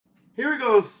Here we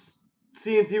go.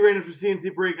 C&C random for C&C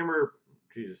break number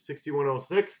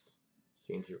 6106.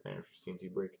 C&C random for C&C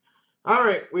break. All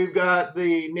right, we've got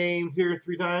the names here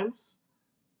 3 times.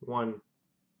 1,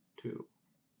 2,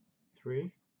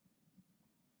 3.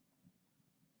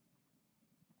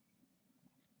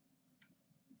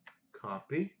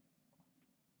 Copy.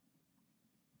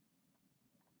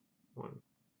 1,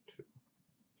 2,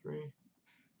 3.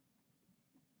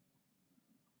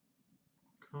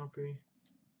 Copy.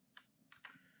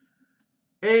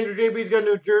 Andrew JB's got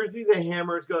New Jersey. The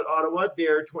Hammer's got Ottawa.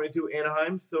 Dare 22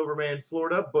 Anaheim. Silverman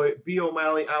Florida. B.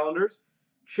 O'Malley Islanders.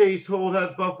 Chase Hold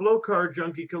has Buffalo. Card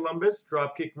Junkie Columbus.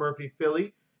 Dropkick Murphy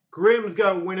Philly. Grimm's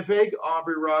got Winnipeg.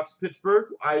 Aubrey Rocks Pittsburgh.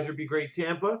 Iser Be Great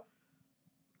Tampa.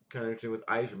 Kind of interesting with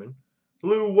Iserman.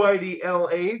 Blue Whitey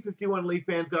LA. 51 Leaf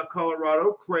fans got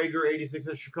Colorado. Krager 86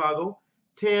 has Chicago.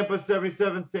 Tampa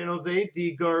 77 San Jose.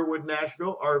 D. Garwood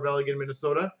Nashville. R. Belligan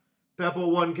Minnesota.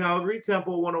 Pepple 1 Calgary.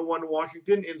 Temple 101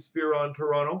 Washington. Inspiron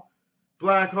Toronto.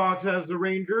 Blackhawks has the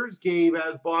Rangers. Gabe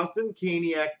has Boston.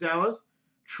 Caniac Dallas.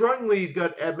 Trungley's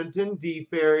got Edmonton. D.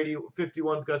 Fair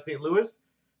 51's got St. Louis.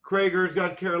 Krager's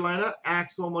got Carolina.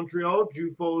 Axel Montreal.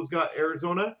 Jufo's got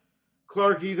Arizona.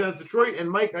 Clarkie's has Detroit.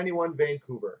 And Mike 91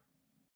 Vancouver.